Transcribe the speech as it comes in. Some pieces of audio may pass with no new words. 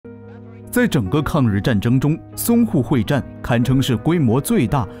在整个抗日战争中，淞沪会战堪称是规模最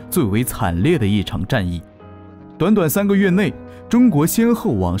大、最为惨烈的一场战役。短短3个月内，中国先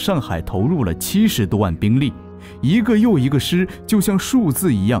后往上海投入了70多万兵力，一个又一个师就像数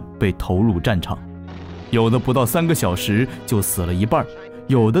字一样被投入战场，有的不到3个小时就死了一半，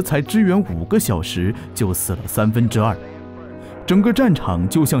有的才支援5个小时就死了2/3。整个战场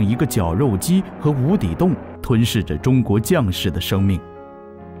就像一个绞肉机和无底洞，吞噬着中国将士的生命。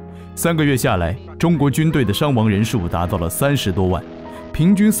3个月下来，中国军队的伤亡人数达到了30多万，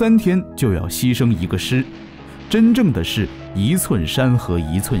平均3天就要牺牲1个师，真正的是一寸山河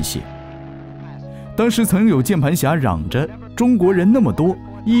一寸血。当时曾有键盘侠嚷着，中国人那么多，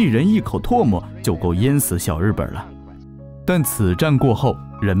一人一口唾沫就够淹死小日本了。但此战过后，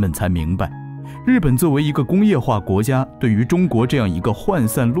人们才明白，日本作为一个工业化国家，对于中国这样一个涣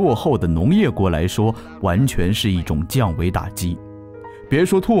散落后的农业国来说，完全是一种降维打击。别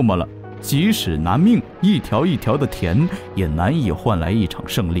说唾沫了，即使拿命一条一条的填，也难以换来一场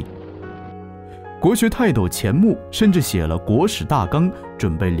胜利。国学泰斗钱穆甚至写了国史大纲，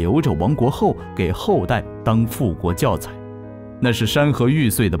准备留着亡国后给后代当复国教材。那是山河玉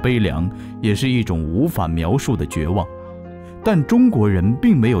碎的悲凉，也是一种无法描述的绝望。但中国人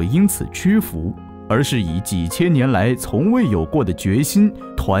并没有因此屈服，而是以几千年来从未有过的决心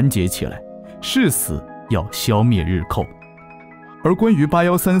团结起来，誓死要消灭日寇。而关于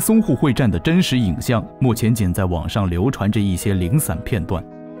813淞沪会战的真实影像，目前仅在网上流传着一些零散片段。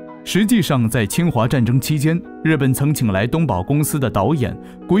实际上，在侵华战争期间，日本曾请来东宝公司的导演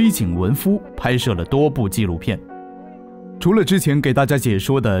龟井文夫拍摄了多部纪录片。除了之前给大家解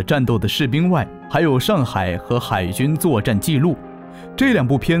说的战斗的士兵外，还有上海和海军作战记录。这2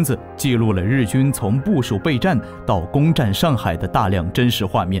部片子记录了日军从部署备战到攻占上海的大量真实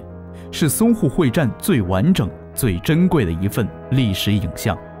画面，是淞沪会战最完整、最珍贵的一份历史影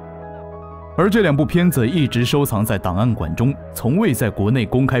像。而这2部片子一直收藏在档案馆中，从未在国内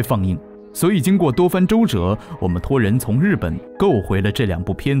公开放映，所以经过多番周折，我们托人从日本购回了这2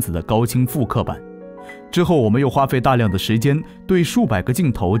部片子的高清复刻版。之后我们又花费大量的时间对数百个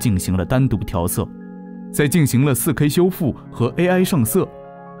镜头进行了单独调色，再进行了 4K 修复和 AI 上色。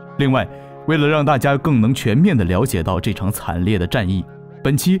另外，为了让大家更能全面地了解到这场惨烈的战役，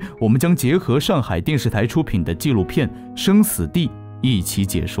本期我们将结合上海电视台出品的纪录片《生死地》一起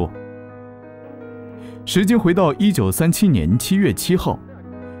解说。时间回到1937年7月7号，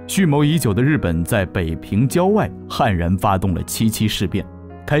蓄谋已久的日本在北平郊外悍然发动了77事变，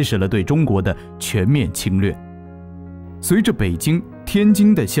开始了对中国的全面侵略。随着北京、天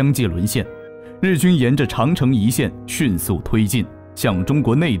津的相继沦陷，日军沿着长城一线迅速推进，向中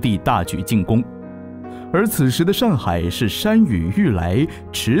国内地大举进攻。而此时的上海是山雨欲来，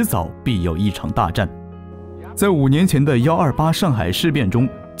迟早必有一场大战。在5年前的128上海事变中，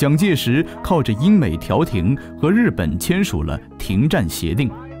蒋介石靠着英美调停和日本签署了停战协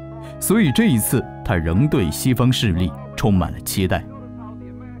定，所以这一次他仍对西方势力充满了期待。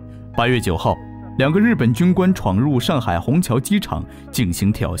8月9号，2个日本军官闯入上海虹桥机场进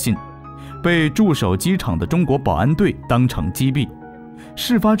行挑衅，被驻守机场的中国保安队当场击毙。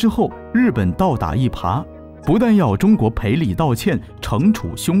事发之后，日本倒打一耙，不但要中国赔礼道歉、惩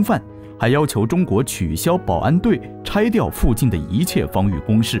处凶犯，还要求中国取消保安队，拆掉附近的一切防御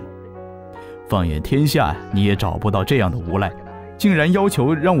工事。放眼天下，你也找不到这样的无赖，竟然要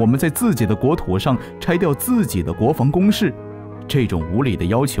求让我们在自己的国土上拆掉自己的国防工事。这种无理的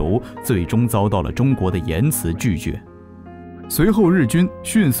要求最终遭到了中国的严词拒绝。随后，日军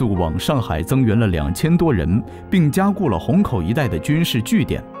迅速往上海增援了2000多人，并加固了虹口一带的军事据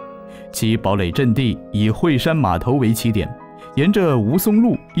点。其堡垒阵地以惠山码头为起点，沿着吴淞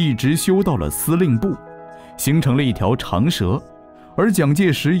路一直修到了司令部，形成了一条长蛇。而蒋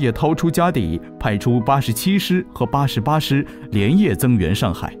介石也掏出家底，派出87师和88师连夜增援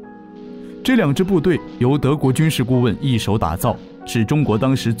上海。这2支部队由德国军事顾问一手打造，是中国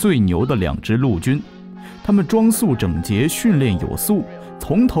当时最牛的2支陆军。他们装束整洁，训练有素，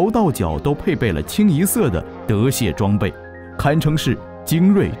从头到脚都配备了清一色的德械装备，堪称是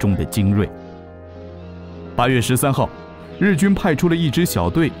精锐中的精锐。8月13号，日军派出了一支小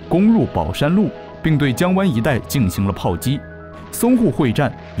队攻入宝山路，并对江湾一带进行了炮击，淞沪会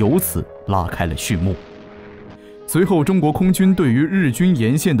战由此拉开了序幕。随后，中国空军对于日军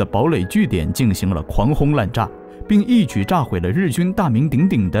沿线的堡垒据点进行了狂轰滥炸，并一举炸毁了日军大名鼎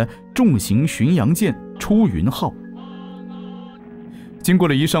鼎的重型巡洋舰出云号。经过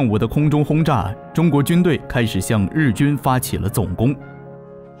了1上午的空中轰炸，中国军队开始向日军发起了总攻，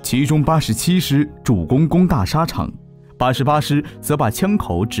其中87师主攻工大沙场，88师则把枪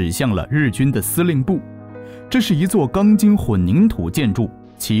口指向了日军的司令部。这是一座钢筋混凝土建筑，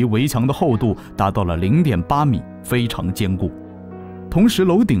其围墙的厚度达到了 0.8 米，非常坚固。同时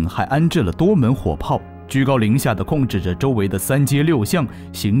楼顶还安置了多门火炮，居高临下地控制着周围的3街6巷，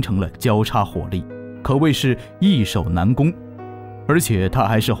形成了交叉火力，可谓是易守难攻。而且它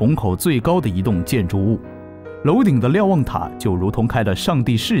还是虹口最高的一栋建筑物，楼顶的瞭望塔就如同开了上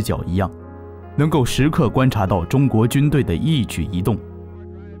帝视角一样，能够时刻观察到中国军队的一举一动。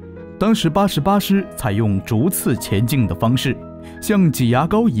当时88师采用逐次前进的方式，像挤牙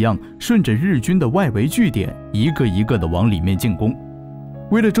膏一样顺着日军的外围据点一个一个地往里面进攻。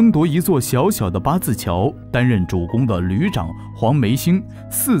为了争夺一座小小的八字桥，担任主攻的旅长黄梅兴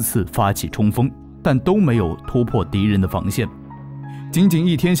4次发起冲锋，但都没有突破敌人的防线。仅仅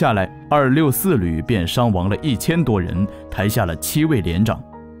1天下来，264旅便伤亡了1000多人，抬下了7位连长。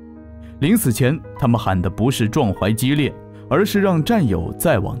临死前，他们喊的不是壮怀激烈，而是让战友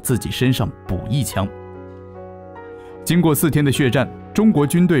再往自己身上补一枪。经过4天的血战，中国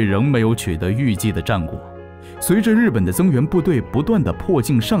军队仍没有取得预计的战果。随着日本的增援部队不断地迫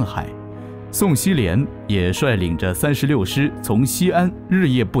近上海，宋希濂也率领着36师从西安日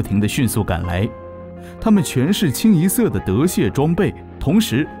夜不停地迅速赶来。他们全是清一色的德械装备，同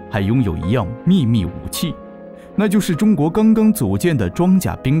时还拥有一样秘密武器，那就是中国刚刚组建的装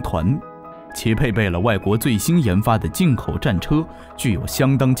甲兵团，其配备了外国最新研发的进口战车，具有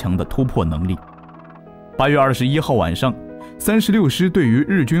相当强的突破能力。8月21号晚上，36师对于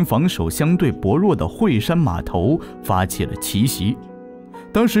日军防守相对薄弱的惠山码头发起了奇袭。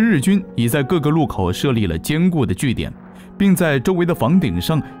当时日军已在各个路口设立了坚固的据点，并在周围的房顶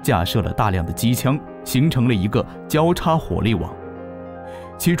上架设了大量的机枪，形成了一个交叉火力网。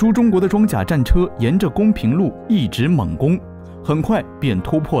起初中国的装甲战车沿着公平路一直猛攻，很快便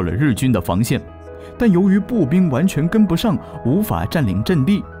突破了日军的防线，但由于步兵完全跟不上，无法占领阵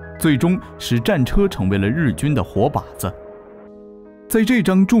地，最终使战车成为了日军的活靶子。在这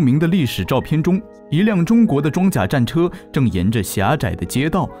张著名的历史照片中，一辆中国的装甲战车正沿着狭窄的街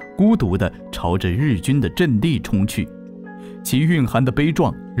道孤独地朝着日军的阵地冲去，其蕴含的悲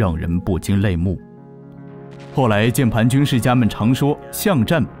壮让人不禁泪目。后来键盘军事家们常说，巷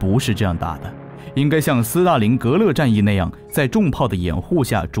战不是这样打的，应该像斯大林格勒战役那样，在重炮的掩护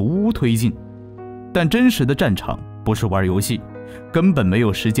下逐屋推进。但真实的战场不是玩游戏，根本没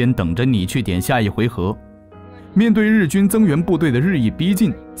有时间等着你去点下一回合。面对日军增援部队的日益逼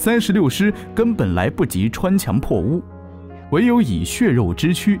近，36师根本来不及穿墙破屋，唯有以血肉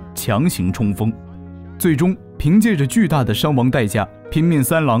之躯强行冲锋。最终凭借着巨大的伤亡代价，拼命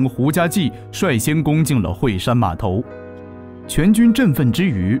三郎胡家骥率先攻进了惠山码头。全军振奋之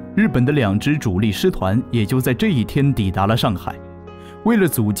余，日本的2支主力师团也就在这一天抵达了上海。为了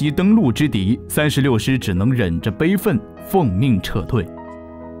阻击登陆之敌，36师只能忍着悲愤，奉命撤退。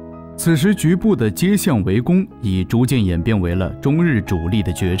此时局部的街巷围攻已逐渐演变为了中日主力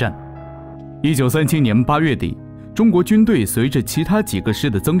的决战。1937年8月底，中国军队随着其他几个师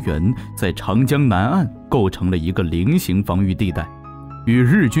的增援，在长江南岸构成了一个菱形防御地带，与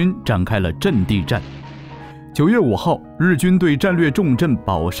日军展开了阵地战。9月5号，日军对战略重镇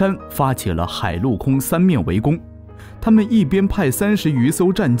宝山发起了海陆空3面围攻。他们一边派30余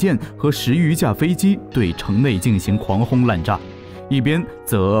艘战舰和10余架飞机对城内进行狂轰滥炸，一边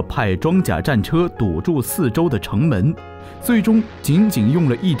则派装甲战车堵住四周的城门，最终仅仅用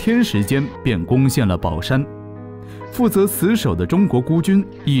了1天时间便攻陷了宝山。负责死守的中国孤军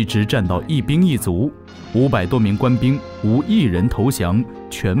一直战到一兵一卒，500多名官兵无一人投降，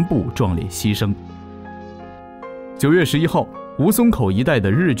全部壮烈牺牲。9月11号，吴淞口一带的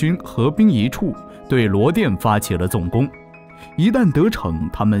日军合兵一处，对罗店发起了总攻。一旦得逞，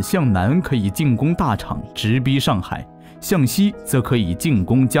他们向南可以进攻大厂，直逼上海；向西则可以进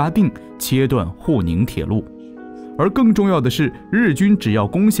攻嘉定，切断沪宁铁路。而更重要的是，日军只要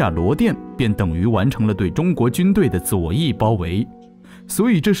攻下罗店，便等于完成了对中国军队的左翼包围。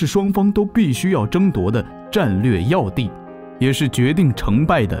所以这是双方都必须要争夺的战略要地，也是决定成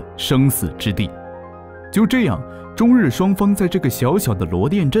败的生死之地。就这样，中日双方在这个小小的罗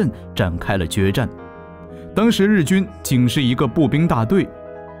店镇展开了决战。当时日军仅是一个步兵大队，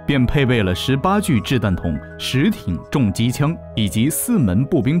便配备了18具掷弹筒、10挺重机枪以及4门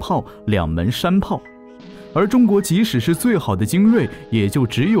步兵炮、2门山炮。而中国即使是最好的精锐，也就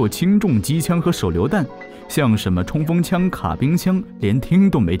只有轻重机枪和手榴弹，像什么冲锋枪、卡宾枪，连听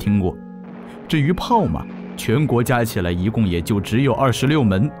都没听过。至于炮嘛，全国加起来一共也就只有26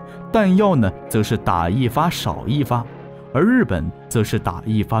门，弹药呢，则是打一发少一发，而日本则是打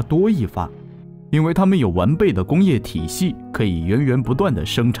一发多一发，因为他们有完备的工业体系，可以源源不断地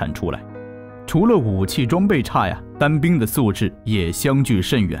生产出来。除了武器装备差呀，单兵的素质也相距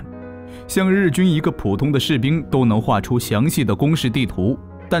甚远。像日军一个普通的士兵都能画出详细的攻势地图，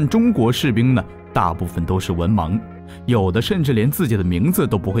但中国士兵呢，大部分都是文盲，有的甚至连自己的名字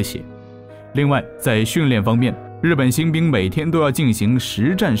都不会写。另外，在训练方面，日本新兵每天都要进行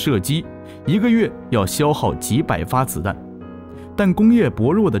实战射击，1个月要消耗几百发子弹。但工业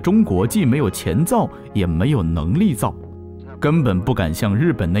薄弱的中国既没有钱造，也没有能力造，根本不敢像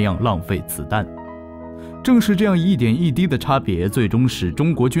日本那样浪费子弹。正是这样一点一滴的差别，最终使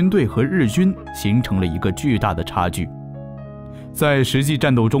中国军队和日军形成了一个巨大的差距。在实际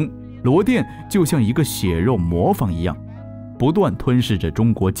战斗中，罗电就像一个血肉磨坊一样，不断吞噬着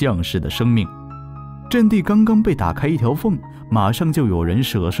中国将士的生命。阵地刚刚被打开一条缝，马上就有人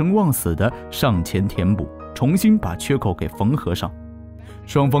舍生忘死地上前填补，重新把缺口给缝合上。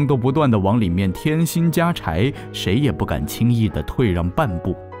双方都不断地往里面添薪加柴，谁也不敢轻易地退让半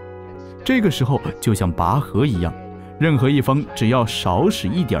步。这个时候就像拔河一样，任何一方只要少使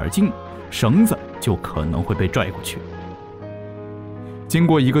一点劲，绳子就可能会被拽过去。经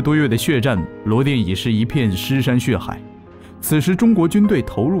过1个多月的血战，罗电已是一片尸山血海。此时中国军队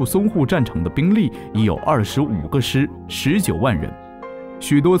投入淞沪战场的兵力已有25个师，19万人。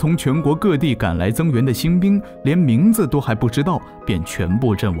许多从全国各地赶来增援的新兵，连名字都还不知道，便全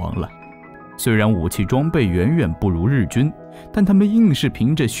部阵亡了。虽然武器装备远远不如日军，但他们硬是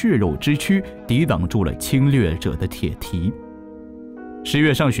凭着血肉之躯抵挡住了侵略者的铁蹄。10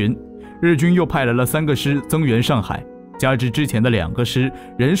月上旬，日军又派来了3个师增援上海，加之之前的2个师，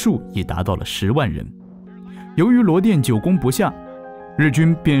人数已达到了10万人。由于罗电久攻不下，日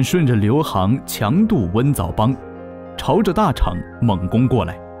军便顺着刘航强渡温枣帮，朝着大厂猛攻过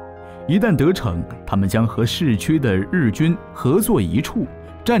来。一旦得逞，他们将和市区的日军合作一处，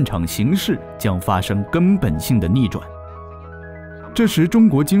战场形势将发生根本性的逆转。这时中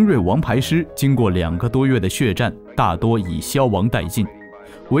国精锐王牌师经过2个多月的血战，大多已消亡殆尽，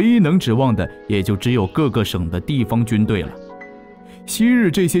唯一能指望的也就只有各个省的地方军队了。昔日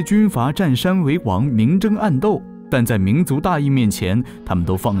这些军阀占山为王，明争暗斗，但在民族大义面前，他们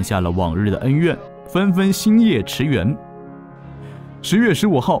都放下了往日的恩怨，纷纷星夜驰援。10月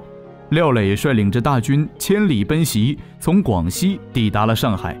15号，廖磊率领着大军千里奔袭，从广西抵达了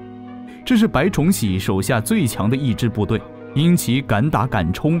上海。这是白崇禧手下最强的一支部队，因其敢打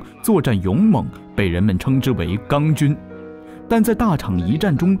敢冲，作战勇猛，被人们称之为钢军。但在大场一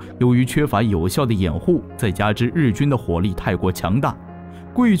战中，由于缺乏有效的掩护，再加之日军的火力太过强大，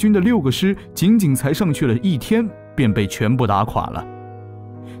桂军的6个师仅仅才上去了1天，便被全部打垮了。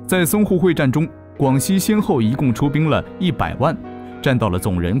在淞沪会战中，广西先后一共出兵了100万，占到了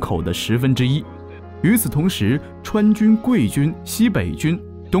总人口的1/10。与此同时，川军、桂军、西北军、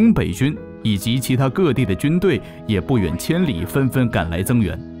东北军以及其他各地的军队也不远千里，纷纷赶来增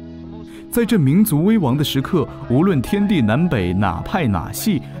援。在这民族危亡的时刻，无论天地南北，哪派哪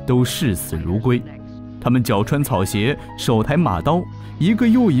系，都视死如归。他们脚穿草鞋，手抬马刀，一个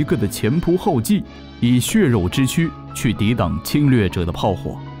又一个的前仆后继，以血肉之躯去抵挡侵略者的炮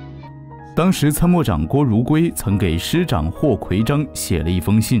火。当时参谋长郭如圭曾给师长霍奎章写了一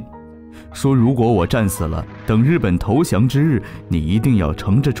封信，说如果我战死了，等日本投降之日，你一定要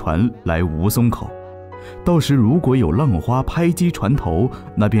乘着船来吴淞口，到时如果有浪花拍击船头，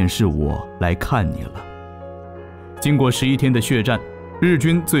那便是我来看你了。经过11天的血战，日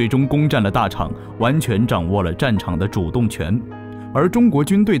军最终攻占了大场，完全掌握了战场的主动权，而中国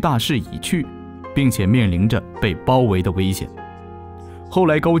军队大势已去，并且面临着被包围的危险。后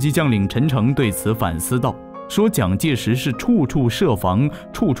来高级将领陈诚对此反思道，说蒋介石是处处设防，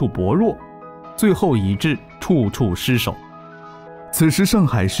处处薄弱，最后以致处处失守。此时上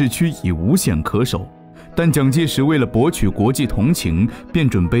海市区已无险可守，但蒋介石为了博取国际同情，便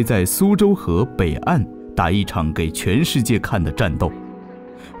准备在苏州河北岸打一场给全世界看的战斗。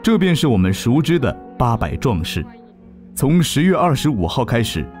这便是我们熟知的800壮士。从10月25号开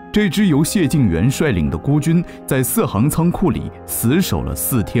始，这支由谢晋元率领的孤军在4行仓库里死守了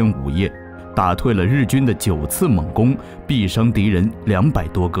4天5夜，打退了日军的9次猛攻，毙伤敌人200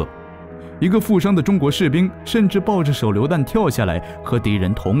多个。一个负伤的中国士兵甚至抱着手榴弹跳下来，和敌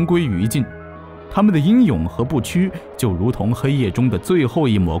人同归于尽。他们的英勇和不屈，就如同黑夜中的最后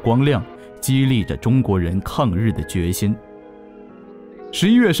一抹光亮，激励着中国人抗日的决心。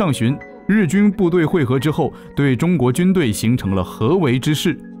11月上旬，日军部队会合之后，对中国军队形成了合围之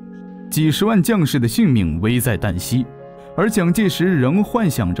势，几十万将士的性命危在旦夕，而蒋介石仍幻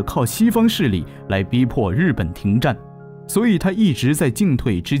想着靠西方势力来逼迫日本停战，所以他一直在进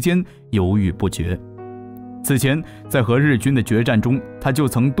退之间犹豫不决。此前在和日军的决战中，他就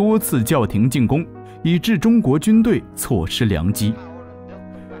曾多次叫停进攻，以致中国军队错失良机。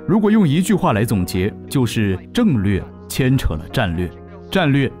如果用一句话来总结，就是政略牵扯了战略，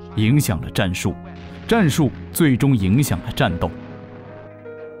战略影响了战术，战术最终影响了战斗。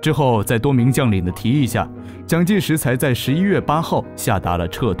之后，在多名将领的提议下，蒋介石才在11月8号下达了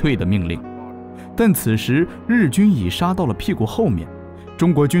撤退的命令。但此时日军已杀到了屁股后面，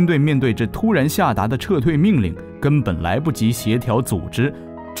中国军队面对这突然下达的撤退命令，根本来不及协调组织，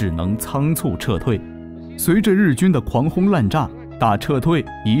只能仓促撤退。随着日军的狂轰滥炸，大撤退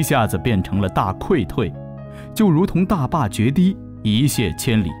一下子变成了大溃退，就如同大坝决堤，一泻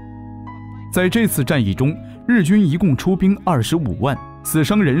千里。在这次战役中，日军一共出兵25万，死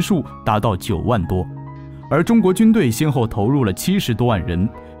伤人数达到9万多，而中国军队先后投入了70多万人，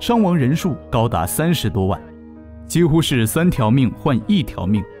伤亡人数高达30多万，几乎是3条命换1条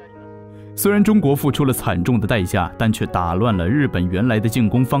命。虽然中国付出了惨重的代价，但却打乱了日本原来的进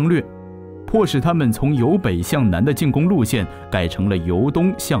攻方略，迫使他们从由北向南的进攻路线改成了由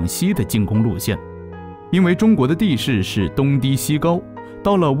东向西的进攻路线。因为中国的地势是东低西高，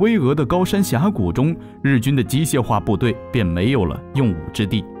到了巍峨的高山峡谷中，日军的机械化部队便没有了用武之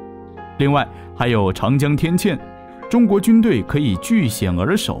地。另外还有长江天堑，中国军队可以据险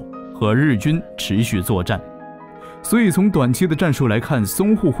而守，和日军持续作战。所以从短期的战术来看，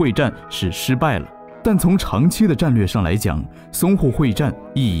淞沪会战是失败了，但从长期的战略上来讲，淞沪会战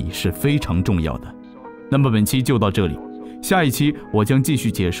意义是非常重要的。那么本期就到这里，下一期我将继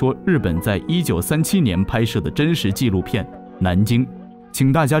续解说日本在1937年拍摄的真实纪录片《南京》，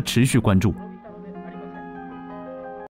请大家持续关注。